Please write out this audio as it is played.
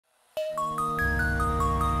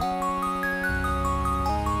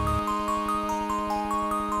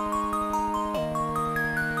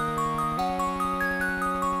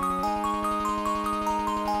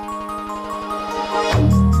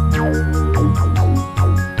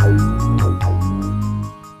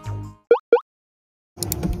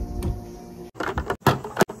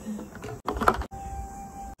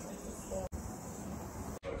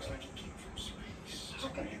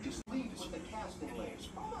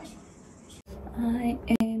I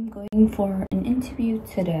am going for an interview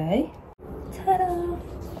today. Ta-da!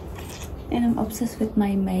 And I'm obsessed with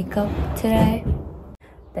my makeup today.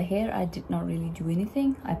 The hair, I did not really do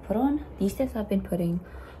anything. I put on, these days I've been putting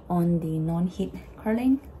on the non-heat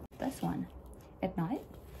curling. This one. At night,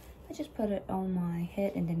 I just put it on my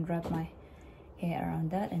head and then wrap my hair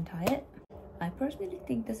around that and tie it. I personally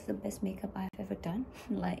think this is the best makeup I've ever done.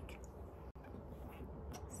 Like,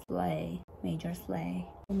 slay. Major slay.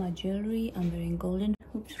 For my jewelry, I'm wearing golden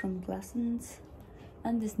hoops from Glassons.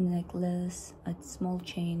 And this necklace, a small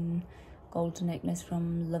chain gold necklace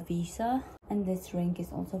from Lavisa. And this ring is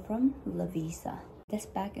also from Lavisa. This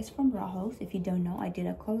bag is from Rahos. If you don't know, I did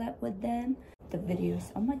a collab with them. The video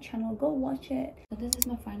is on my channel. Go watch it. So this is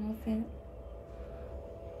my final fit.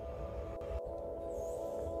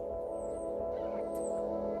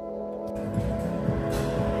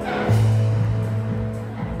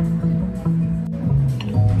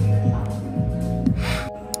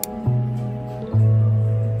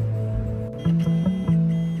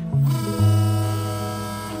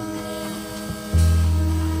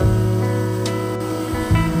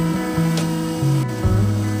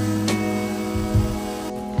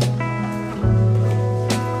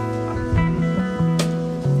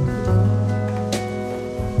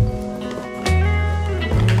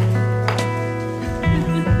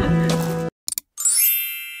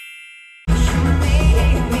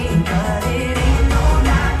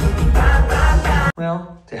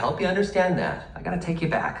 Well, to help you understand that, I gotta take you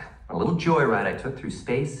back on a little joyride I took through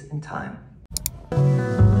space and time.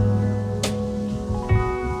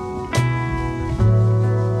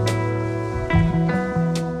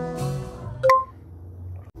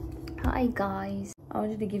 Hi guys, I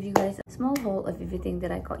wanted to give you guys a small haul of everything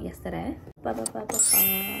that I got yesterday.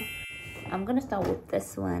 I'm gonna start with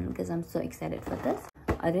this one because I'm so excited for this.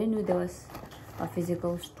 I didn't know there was a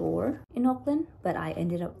physical store in Auckland, but I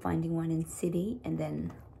ended up finding one in City, and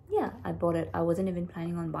then yeah, I bought it. I wasn't even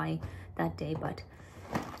planning on buying that day, but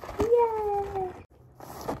yay!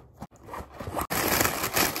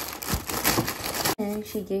 And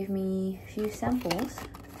she gave me a few samples.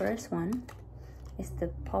 First one is the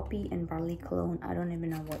poppy and barley cologne. I don't even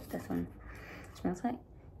know what this one smells like.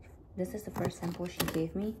 This is the first sample she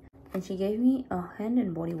gave me. And she gave me a hand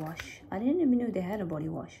and body wash. I didn't even know they had a body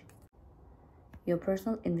wash. Your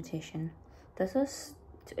personal invitation. This is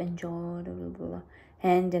to enjoy the blah, blah, blah.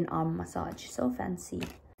 Hand and arm massage. So fancy.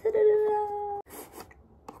 Ta-da-da-da.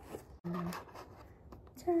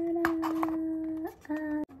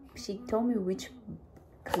 Ta-da. She told me which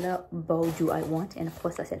color bow do I want, and of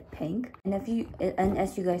course I said pink. And as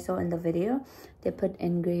you guys saw in the video, they put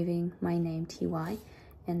engraving my name TY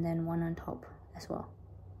and then one on top as well.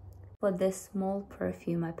 For this small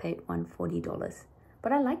perfume I paid $140,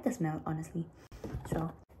 but I like the smell honestly.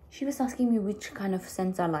 So she was asking me which kind of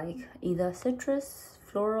scents I like, either citrus,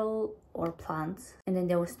 floral, or plants. And then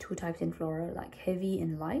there was two types in floral, like heavy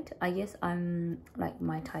and light. I guess I'm like,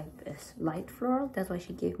 my type is light floral. That's why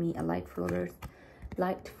she gave me a light floral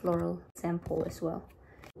sample as well.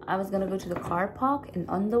 I was gonna go to the car park, and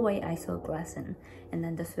on the way I saw Glasson, and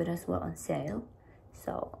then the sweaters were on sale.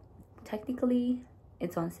 So technically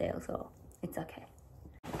it's on sale, so it's okay.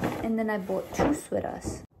 And then I bought two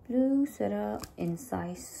sweaters. Blue sweater in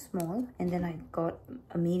size small, and then I got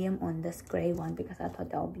a medium on this gray one because I thought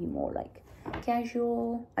that would be more like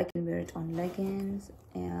casual. I can wear it on leggings.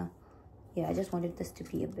 Yeah, I just wanted this to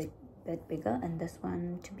be a bit bigger, and this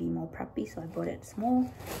one to be more preppy, so I bought it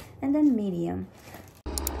small. And then medium.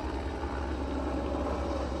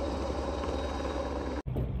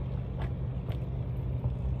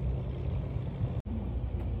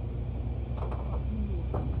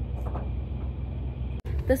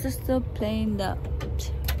 This is the plane that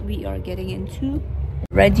we are getting into.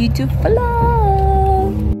 Ready to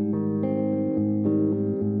fly!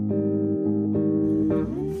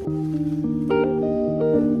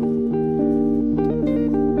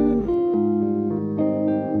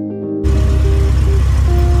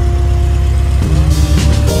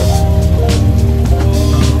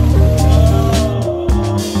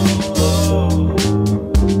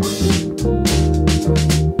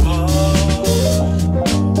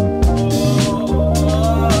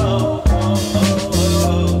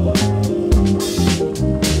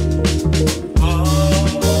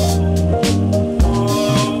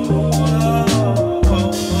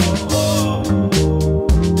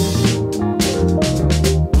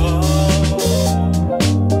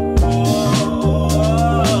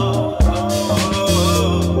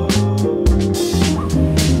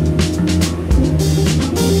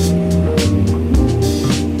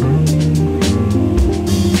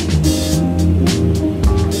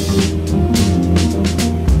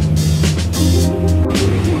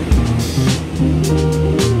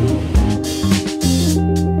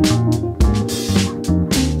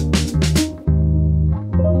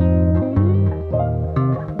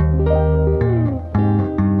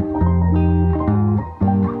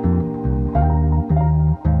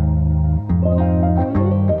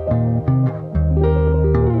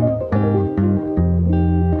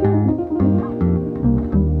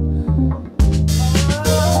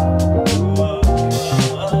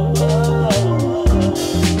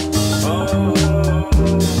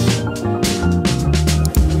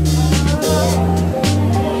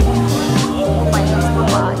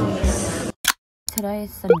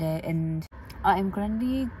 and I am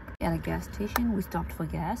currently at a gas station. We stopped for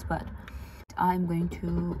gas, but I'm going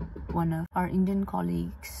to one of our Indian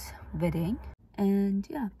colleagues' wedding. And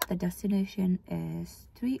yeah, the destination is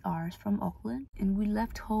 3 hours from Auckland, and we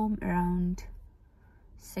left home around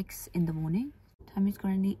 6 in the morning. Time is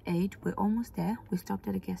currently 8. We're almost there. We stopped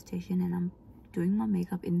at a gas station and I'm doing my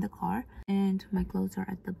makeup in the car, and my clothes are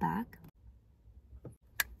at the back.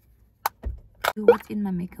 What's in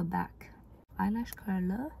my makeup bag? Eyelash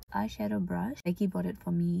curler, eyeshadow brush. Becky bought it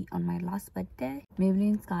for me on my last birthday.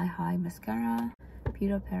 Maybelline Sky High mascara.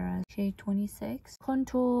 Peter Perez shade 26.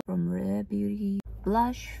 Contour from Rare Beauty.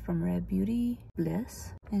 Blush from Rare Beauty,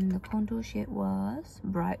 Bliss. And the contour shade was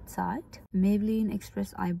Bright Side. Maybelline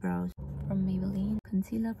Express Eyebrows from Maybelline.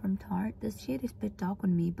 Concealer from Tarte. This shade is a bit dark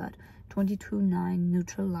on me, but 22.9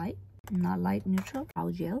 Neutral Light. Not light, neutral. Brow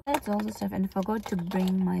gel. That's all the stuff. And I forgot to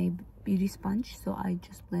bring my beauty sponge, so I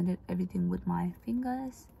just blended everything with my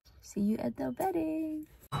fingers. See you at the wedding.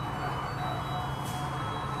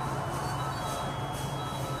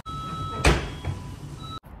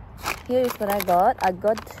 Here is what I got. I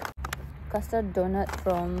got custard donut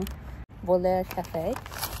from Volaire Cafe,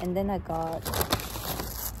 and then I got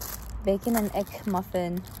bacon and egg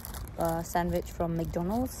muffin sandwich from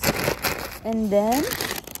McDonald's, and then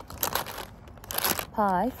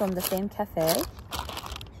pie from the same cafe,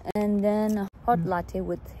 and then a hot latte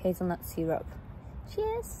with hazelnut syrup.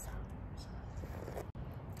 Cheers!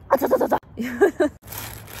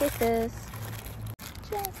 Kisses!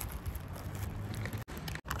 Cheers!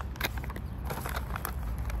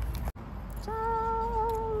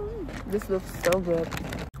 This looks so good.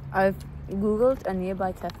 I've googled a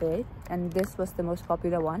nearby cafe and this was the most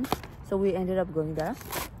popular one, so we ended up going there.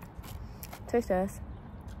 Taste test.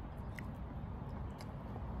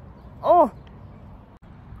 Oh!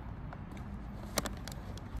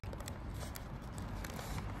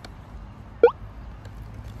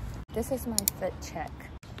 This is my fit check.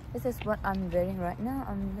 This is what I'm wearing right now.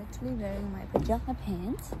 I'm literally wearing my pajama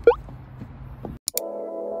pants.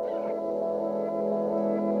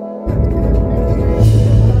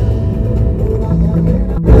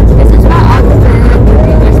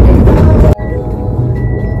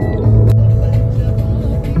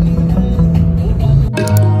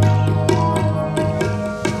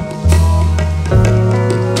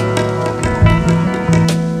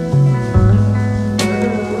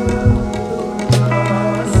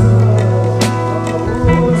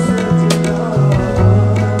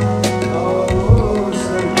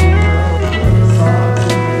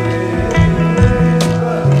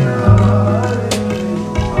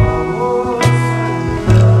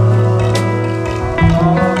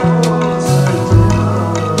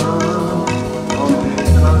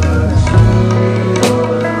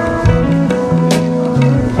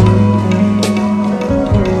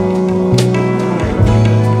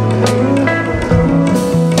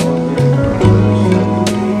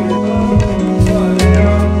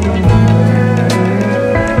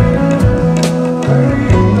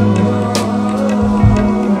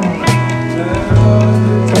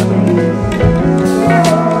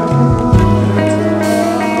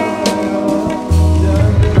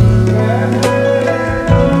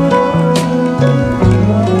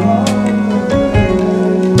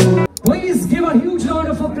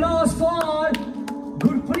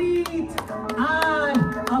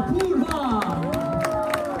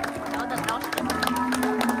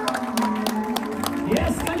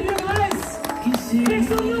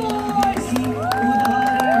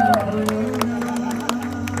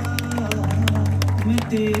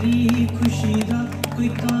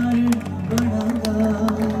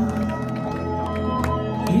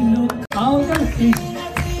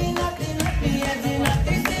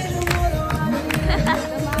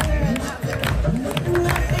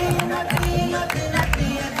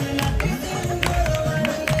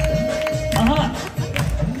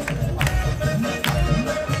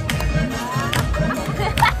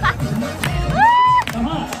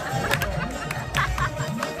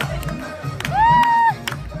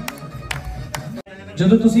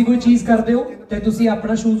 ਜਦੋਂ ਤੁਸੀਂ ਕੋਈ ਚੀਜ਼ ਕਰਦੇ ਹੋ ਤੇ ਤੁਸੀਂ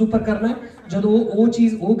ਆਪਣਾ shoes ਉੱਪਰ ਕਰਨਾ ਹੈ। ਜਦੋਂ ਉਹ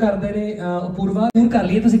ਚੀਜ਼ ਉਹ ਕਰਦੇ ਨੇ ਅਪੂਰਵਾ ਦੂਰ ਕਰ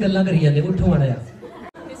ਲਈਏ, ਤੁਸੀਂ ਗੱਲਾਂ ਕਰੀ ਜਾਂਦੇ, ਉੱਠੋ ਮਾੜਾ ਜਿਹਾ।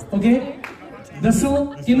 ਓਕੇ, ਦੱਸੋ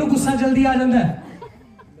ਕਿਹਨੂੰ ਗੁੱਸਾ ਜਲਦੀ ਆ ਜਾਂਦਾ ਹੈ?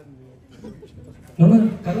 ਨੋ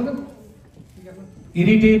ਕਰੋ ਨਾ,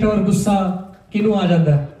 ਇਰੀਟੇਟ ਔਰ ਗੁੱਸਾ ਕਿਹਨੂੰ ਆ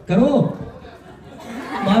ਜਾਂਦਾ ਹੈ? ਕਰੋ,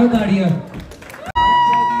 ਮਾਰੋ ਤਾੜੀਆਂ।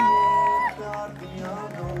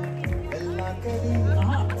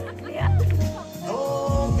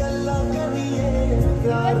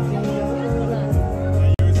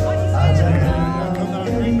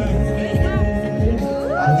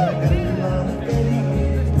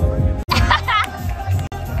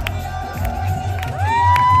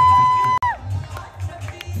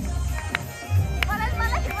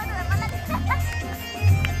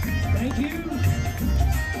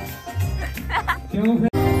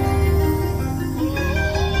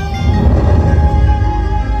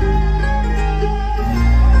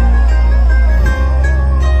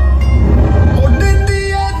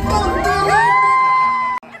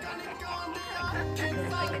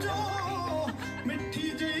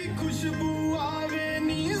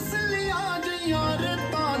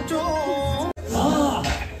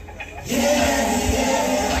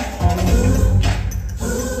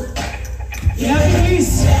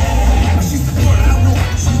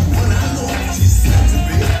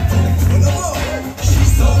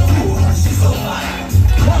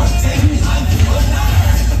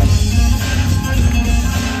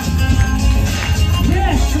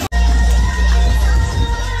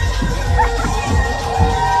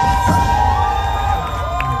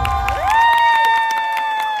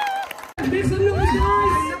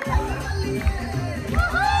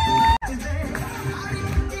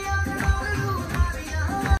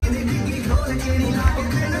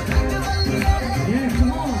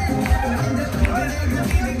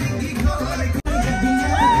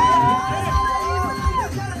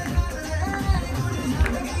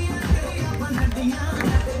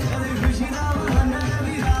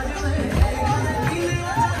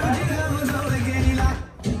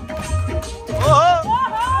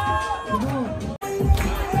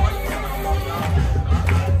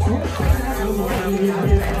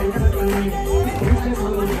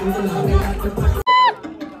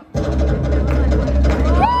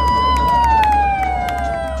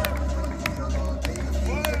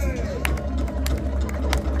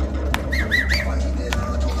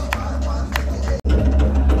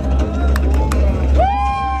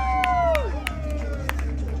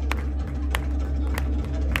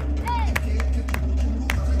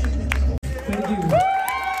 you.